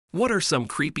What are some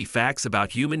creepy facts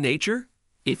about human nature?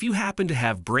 If you happen to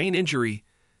have brain injury,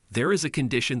 there is a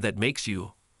condition that makes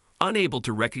you unable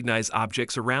to recognize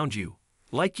objects around you.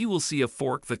 Like you will see a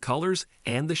fork, the colors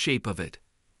and the shape of it,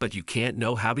 but you can't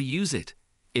know how to use it,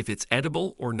 if it's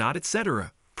edible or not,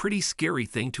 etc. Pretty scary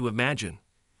thing to imagine.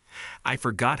 I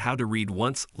forgot how to read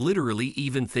once, literally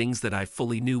even things that I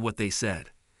fully knew what they said,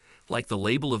 like the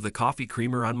label of the coffee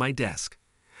creamer on my desk.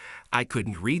 I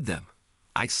couldn't read them.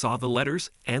 I saw the letters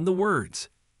and the words,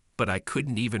 but I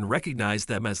couldn't even recognize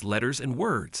them as letters and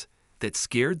words. That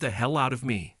scared the hell out of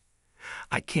me.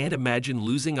 I can't imagine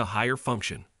losing a higher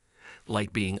function,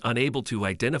 like being unable to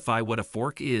identify what a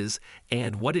fork is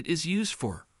and what it is used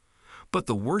for. But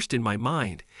the worst in my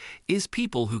mind is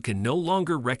people who can no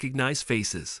longer recognize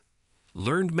faces.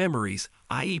 Learned memories,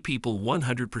 i.e. people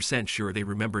 100% sure they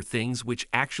remember things which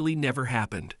actually never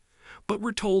happened, but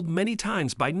were told many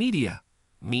times by media,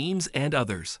 memes, and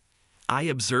others. I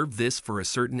observed this for a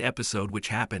certain episode which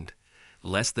happened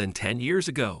less than 10 years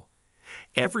ago.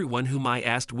 Everyone whom I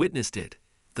asked witnessed it,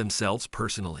 themselves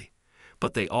personally,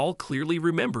 but they all clearly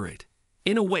remember it.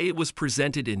 In a way, it was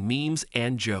presented in memes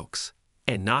and jokes,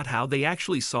 and not how they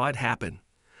actually saw it happen.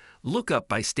 Look up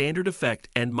bystander effect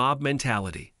and mob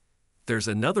mentality. There's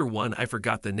another one I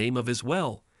forgot the name of as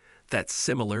well, that's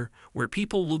similar, where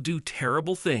people will do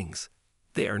terrible things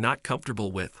they are not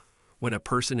comfortable with when a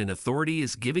person in authority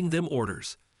is giving them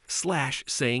orders,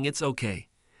 saying it's okay.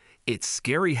 It's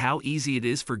scary how easy it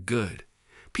is for good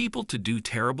people to do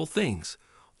terrible things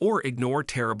or ignore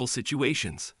terrible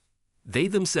situations. They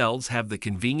themselves have the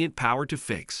convenient power to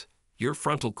fix. Your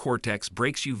frontal cortex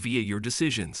breaks you via your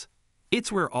decisions.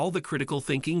 It's where all the critical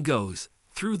thinking goes,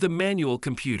 through the manual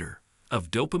computer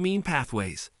of dopamine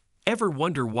pathways. Ever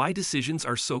wonder why decisions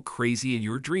are so crazy in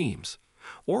your dreams?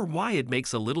 Or why it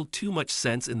makes a little too much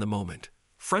sense in the moment?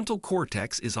 Frontal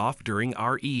cortex is off during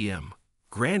REM.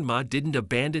 Grandma didn't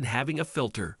abandon having a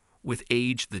filter. With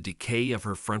age, the decay of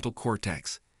her frontal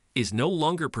cortex is no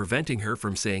longer preventing her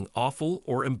from saying awful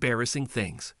or embarrassing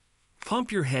things.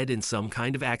 Bump your head in some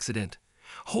kind of accident.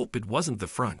 Hope it wasn't the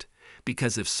front,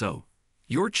 because if so,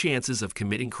 your chances of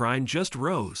committing crime just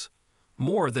rose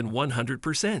more than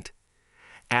 100%.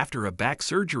 After a back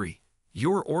surgery,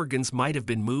 your organs might have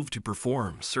been moved to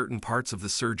perform certain parts of the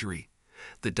surgery.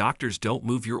 The doctors don't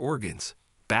move your organs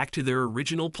back to their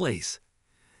original place.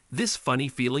 This funny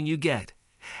feeling you get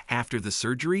after the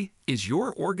surgery is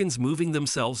your organs moving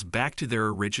themselves back to their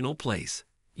original place.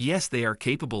 Yes, they are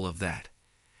capable of that.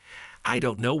 I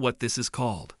don't know what this is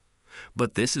called,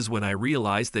 but this is when I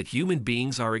realized that human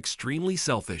beings are extremely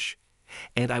selfish,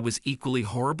 and I was equally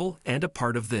horrible and a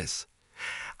part of this.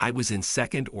 I was in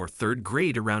 2nd or 3rd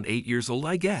grade, around 8 years old,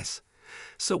 I guess.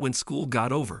 So when school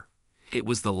got over, it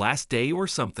was the last day or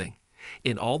something,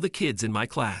 and all the kids in my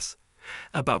class,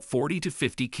 about 40 to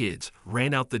 50 kids,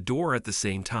 ran out the door at the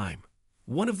same time.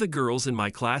 One of the girls in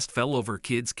my class fell over.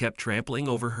 Kids kept trampling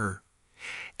over her,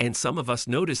 and some of us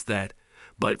noticed that,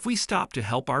 but if we stopped to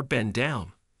help our bend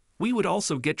down, we would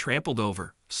also get trampled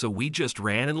over, so we just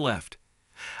ran and left.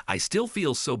 I still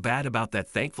feel so bad about that.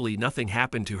 Thankfully, nothing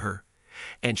happened to her,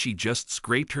 and she just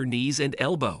scraped her knees and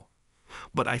elbow.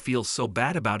 But I feel so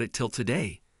bad about it till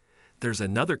today. There's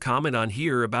another comment on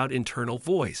here about internal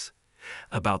voice.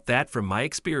 About that from my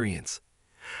experience.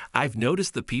 I've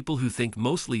noticed the people who think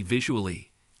mostly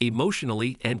visually,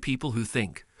 emotionally, and people who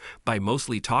think by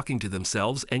mostly talking to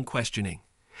themselves and questioning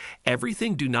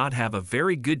everything do not have a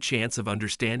very good chance of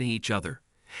understanding each other.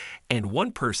 And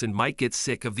one person might get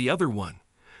sick of the other one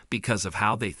because of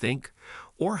how they think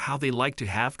or how they like to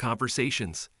have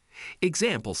conversations.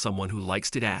 Example, someone who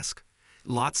likes to ask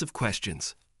lots of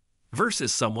questions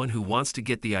versus someone who wants to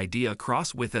get the idea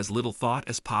across with as little thought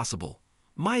as possible.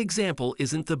 My example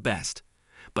isn't the best,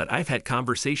 but I've had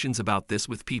conversations about this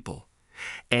with people.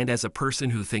 And as a person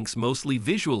who thinks mostly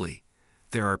visually,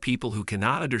 there are people who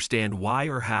cannot understand why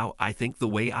or how I think the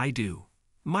way I do.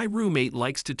 My roommate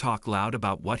likes to talk loud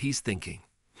about what he's thinking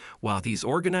while he's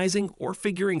organizing or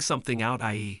figuring something out,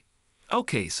 i.e.,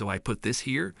 okay, so I put this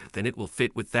here, then it will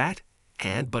fit with that,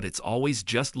 but it's always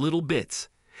just little bits.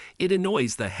 It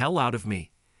annoys the hell out of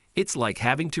me. It's like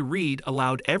having to read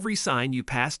aloud every sign you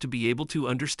pass to be able to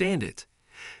understand it.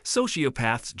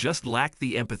 Sociopaths just lack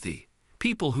the empathy.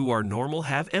 People who are normal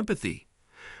have empathy,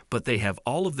 but they have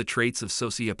all of the traits of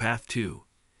sociopath too.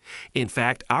 In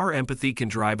fact, our empathy can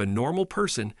drive a normal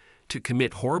person to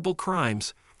commit horrible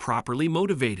crimes properly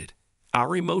motivated.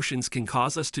 Our emotions can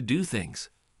cause us to do things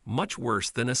much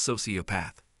worse than a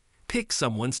sociopath. Pick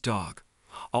someone's dog.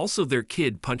 Also, their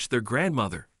kid punch their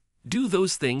grandmother. Do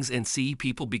those things and see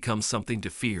people become something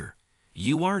to fear.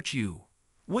 You aren't you.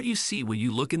 What you see when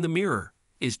you look in the mirror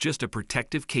is just a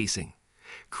protective casing,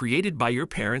 created by your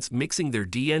parents mixing their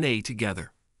DNA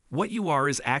together. What you are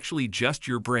is actually just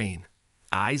your brain,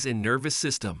 eyes, and nervous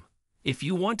system. If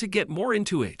you want to get more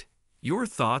into it, your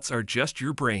thoughts are just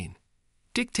your brain,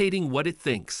 dictating what it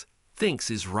thinks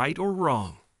is right or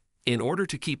wrong, in order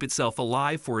to keep itself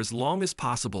alive for as long as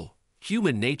possible.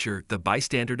 Human nature, the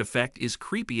bystander effect, is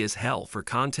creepy as hell. For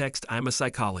context, I'm a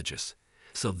psychologist,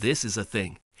 so this is a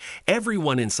thing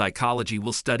everyone in psychology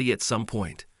will study at some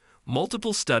point.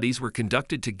 Multiple studies were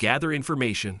conducted to gather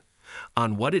information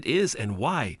on what it is and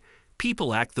why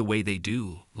people act the way they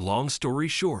do. Long story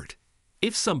short,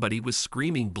 if somebody was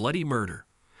screaming bloody murder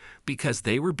because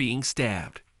they were being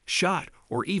stabbed, shot,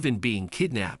 or even being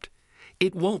kidnapped,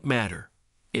 it won't matter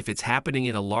if it's happening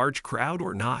in a large crowd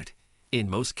or not. In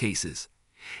most cases,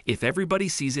 if everybody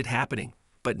sees it happening,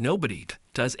 but nobody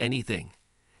does anything,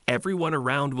 everyone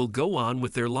around will go on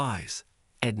with their lives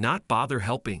and not bother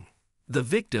helping the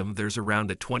victim. There's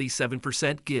around a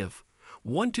 27% give,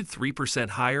 1 to 3%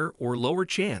 higher or lower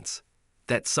chance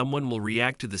that someone will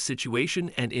react to the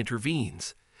situation and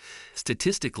intervenes.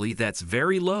 Statistically, that's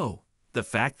very low. The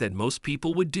fact that most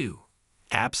people would do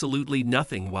absolutely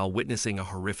nothing while witnessing a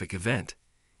horrific event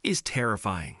is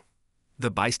terrifying. The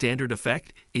bystander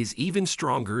effect is even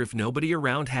stronger if nobody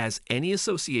around has any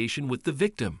association with the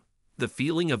victim. The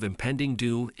feeling of impending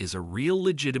doom is a real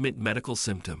legitimate medical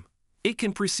symptom. It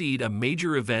can precede a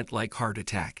major event like heart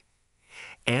attack,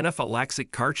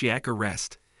 anaphylactic cardiac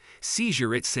arrest,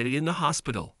 seizure at sitting in the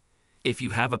hospital. If you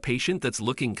have a patient that's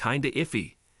looking kinda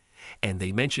iffy, and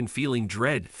they mention feeling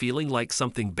dread, feeling like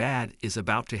something bad is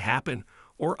about to happen,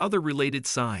 or other related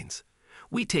signs,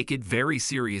 we take it very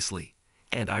seriously,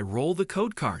 and I roll the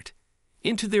code cart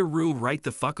into their room right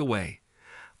the fuck away.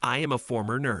 I am a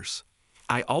former nurse.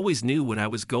 I always knew when I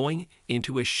was going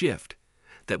into a shift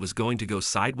that was going to go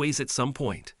sideways at some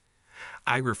point.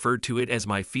 I referred to it as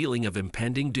my feeling of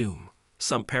impending doom.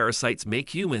 Some parasites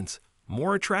make humans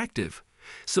more attractive,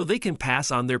 so they can pass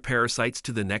on their parasites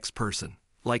to the next person.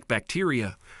 Like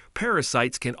bacteria,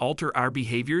 parasites can alter our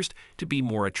behaviors to be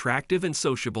more attractive and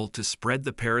sociable to spread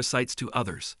the parasites to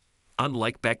others.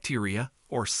 Unlike bacteria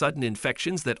or sudden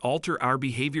infections that alter our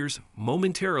behaviors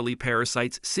momentarily,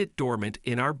 parasites sit dormant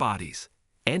in our bodies,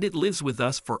 and it lives with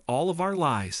us for all of our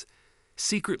lives,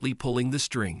 secretly pulling the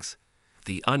strings.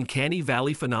 The uncanny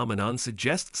valley phenomenon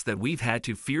suggests that we've had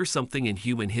to fear something in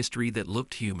human history that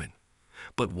looked human,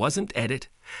 but wasn't.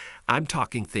 I'm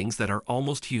talking things that are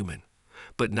almost human,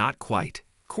 but not quite.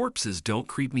 Corpses don't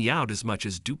creep me out as much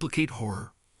as duplicate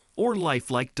horror or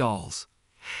lifelike dolls.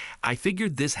 I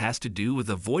figured this has to do with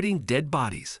avoiding dead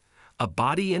bodies. A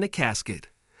body in a casket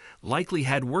likely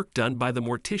had work done by the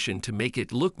mortician to make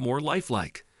it look more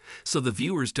lifelike, so the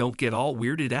viewers don't get all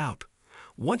weirded out.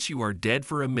 Once you are dead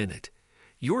for a minute,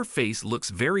 your face looks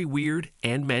very weird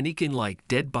and mannequin-like.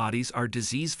 Dead bodies are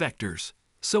disease vectors,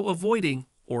 so avoiding,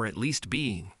 or at least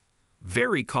being,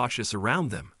 very cautious around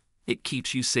them, it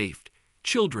keeps you safe.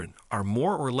 Children are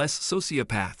more or less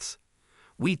sociopaths.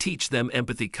 We teach them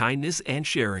empathy, kindness, and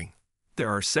sharing. There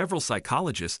are several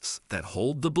psychologists that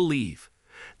hold the belief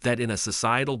that in a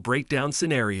societal breakdown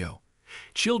scenario,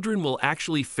 children will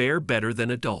actually fare better than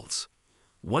adults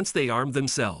once they arm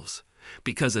themselves,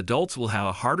 because adults will have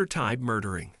a harder time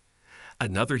murdering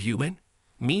another human.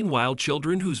 Meanwhile,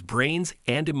 children whose brains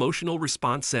and emotional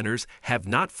response centers have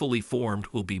not fully formed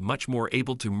will be much more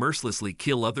able to mercilessly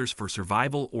kill others for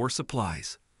survival or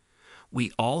supplies.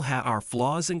 We all have our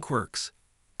flaws and quirks,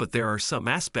 but there are some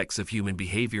aspects of human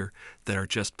behavior that are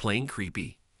just plain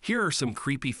creepy. Here are some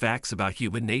creepy facts about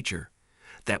human nature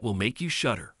that will make you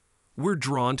shudder. We're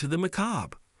drawn to the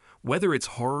macabre, whether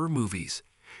it's horror movies,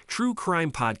 true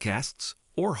crime podcasts,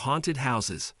 or haunted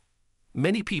houses.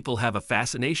 Many people have a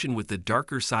fascination with the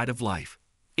darker side of life.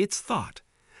 It's thought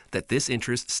that this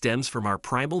interest stems from our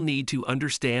primal need to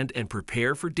understand and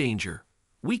prepare for danger.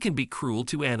 We can be cruel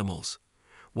to animals.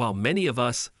 While many of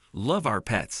us love our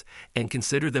pets and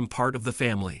consider them part of the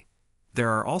family, there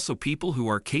are also people who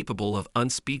are capable of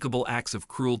unspeakable acts of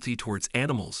cruelty towards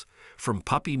animals, from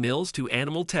puppy mills to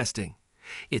animal testing.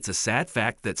 It's a sad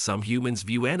fact that some humans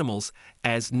view animals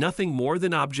as nothing more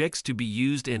than objects to be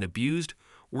used and abused.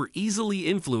 Were easily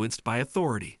influenced by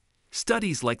authority.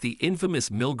 Studies like the infamous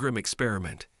Milgram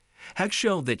experiment have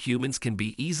shown that humans can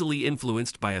be easily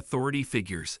influenced by authority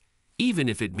figures, even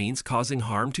if it means causing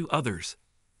harm to others.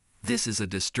 This is a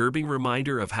disturbing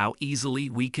reminder of how easily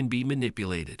we can be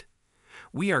manipulated.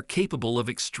 We are capable of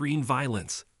extreme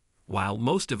violence, while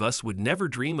most of us would never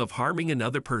dream of harming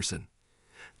another person.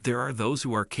 There are those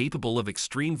who are capable of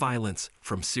extreme violence,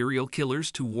 from serial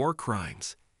killers to war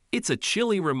crimes. It's a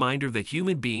chilling reminder that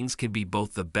human beings can be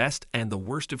both the best and the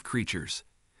worst of creatures.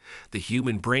 The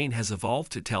human brain has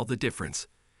evolved to tell the difference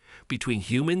between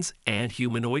humans and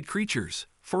humanoid creatures.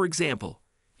 For example,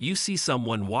 you see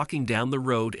someone walking down the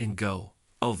road and go,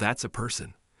 "Oh, that's a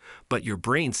person." But your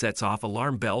brain sets off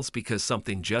alarm bells because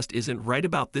something just isn't right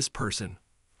about this person.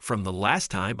 From the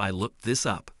last time I looked this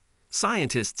up,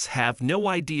 scientists have no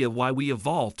idea why we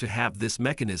evolved to have this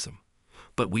mechanism.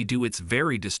 But we do. It's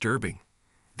very disturbing.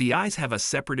 The eyes have a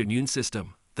separate immune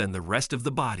system than the rest of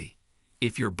the body.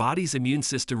 If your body's immune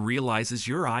system realizes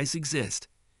your eyes exist,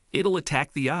 it'll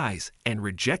attack the eyes and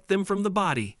reject them from the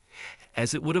body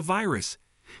as it would a virus,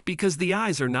 because the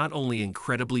eyes are not only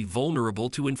incredibly vulnerable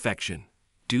to infection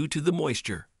due to the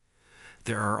moisture,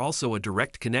 there are also a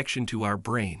direct connection to our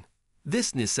brain.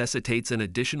 This necessitates an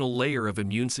additional layer of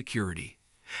immune security.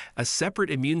 A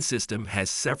separate immune system has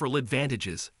several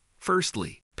advantages.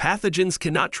 Firstly, pathogens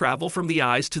cannot travel from the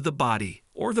eyes to the body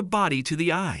or the body to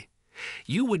the eye.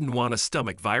 You wouldn't want a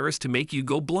stomach virus to make you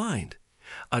go blind.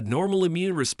 A normal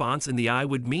immune response in the eye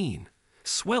would mean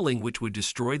swelling, which would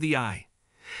destroy the eye.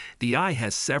 The eye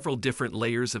has several different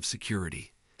layers of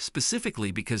security,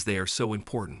 specifically because they are so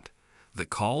important. The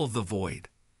call of the void.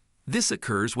 This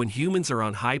occurs when humans are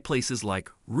on high places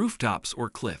like rooftops or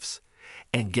cliffs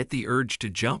and get the urge to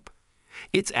jump.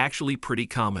 It's actually pretty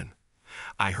common.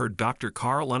 I heard Dr.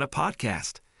 Carl on a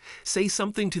podcast say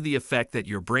something to the effect that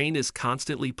your brain is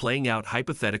constantly playing out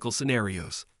hypothetical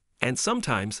scenarios, and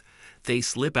sometimes they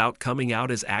slip out coming out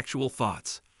as actual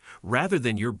thoughts, rather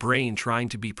than your brain trying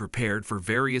to be prepared for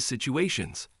various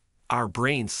situations. Our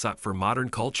brains suck for modern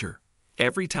culture.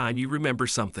 Every time you remember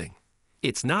something,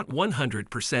 it's not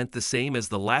 100% the same as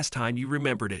the last time you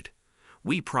remembered it.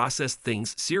 We process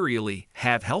things serially,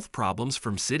 have health problems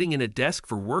from sitting in a desk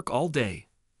for work all day.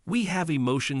 We have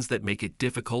emotions that make it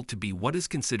difficult to be what is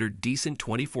considered decent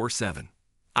 24/7.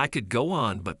 I could go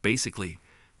on, but basically,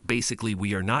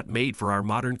 we are not made for our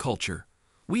modern culture.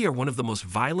 We are one of the most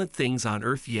violent things on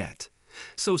earth yet.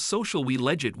 So social we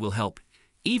legit will help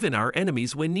even our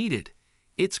enemies when needed.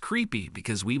 It's creepy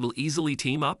because we will easily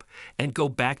team up and go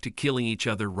back to killing each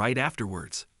other right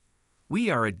afterwards.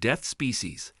 We are a death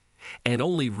species and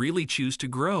only really choose to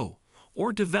grow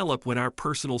or develop when our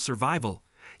personal survival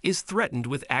is threatened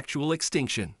with actual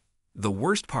extinction. The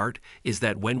worst part is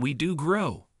that when we do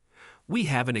grow, we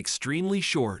have an extremely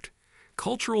short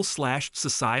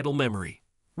cultural/societal memory.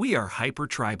 We are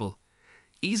hyper-tribal,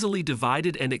 easily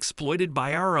divided and exploited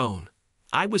by our own.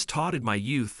 I was taught in my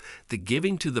youth that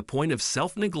giving to the point of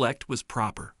self-neglect was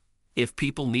proper. If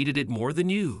people needed it more than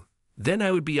you, then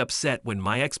I would be upset when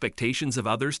my expectations of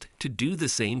others to do the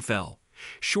same fell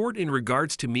short in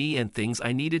regards to me and things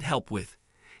I needed help with.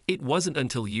 It wasn't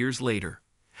until years later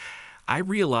I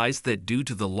realized that due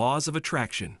to the laws of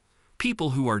attraction, people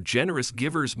who are generous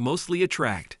givers mostly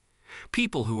attract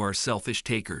people who are selfish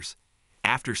takers.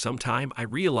 After some time, I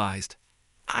realized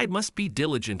I must be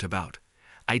diligent about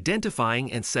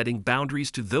identifying and setting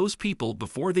boundaries to those people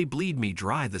before they bleed me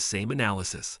dry. The same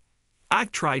analysis.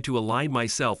 I've tried to align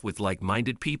myself with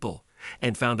like-minded people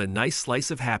and found a nice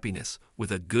slice of happiness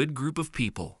with a good group of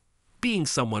people. Being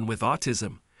someone with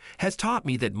autism has taught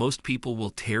me that most people will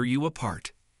tear you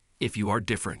apart if you are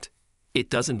different. It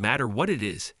doesn't matter what it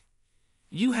is.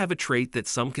 You have a trait that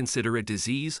some consider a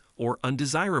disease or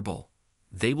undesirable.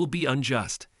 They will be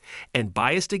unjust and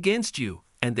biased against you,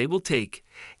 and they will take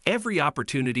every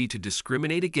opportunity to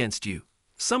discriminate against you.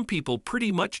 Some people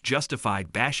pretty much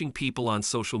justified bashing people on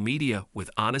social media with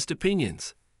honest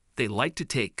opinions. They like to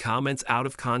take comments out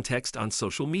of context on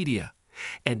social media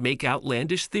and make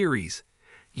outlandish theories,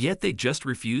 yet they just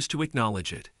refuse to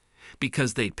acknowledge it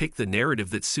because they pick the narrative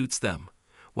that suits them.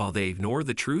 While they ignore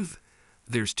the truth,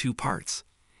 there's two parts.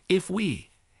 If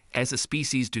we, as a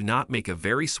species, do not make a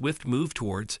very swift move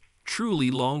towards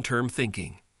truly long-term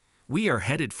thinking, we are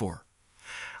headed for,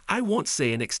 I won't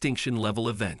say an extinction-level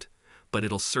event, but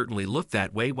it'll certainly look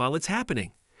that way while it's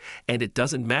happening. And it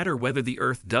doesn't matter whether the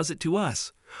Earth does it to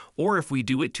us, or if we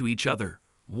do it to each other,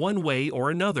 one way or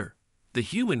another. The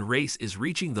human race is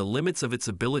reaching the limits of its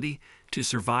ability to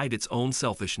survive its own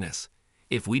selfishness.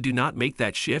 If we do not make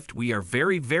that shift, we are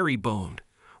very, very boned.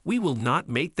 We will not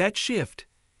make that shift.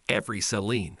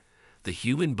 Celine, the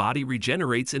human body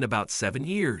regenerates in about 7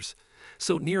 years.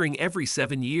 So nearing every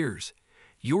 7 years,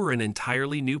 you're an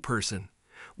entirely new person.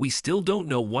 We still don't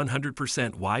know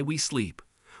 100% why we sleep.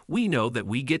 We know that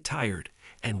we get tired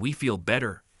and we feel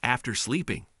better after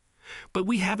sleeping. But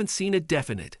we haven't seen a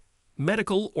definite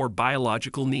medical or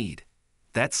biological need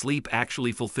that sleep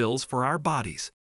actually fulfills for our bodies.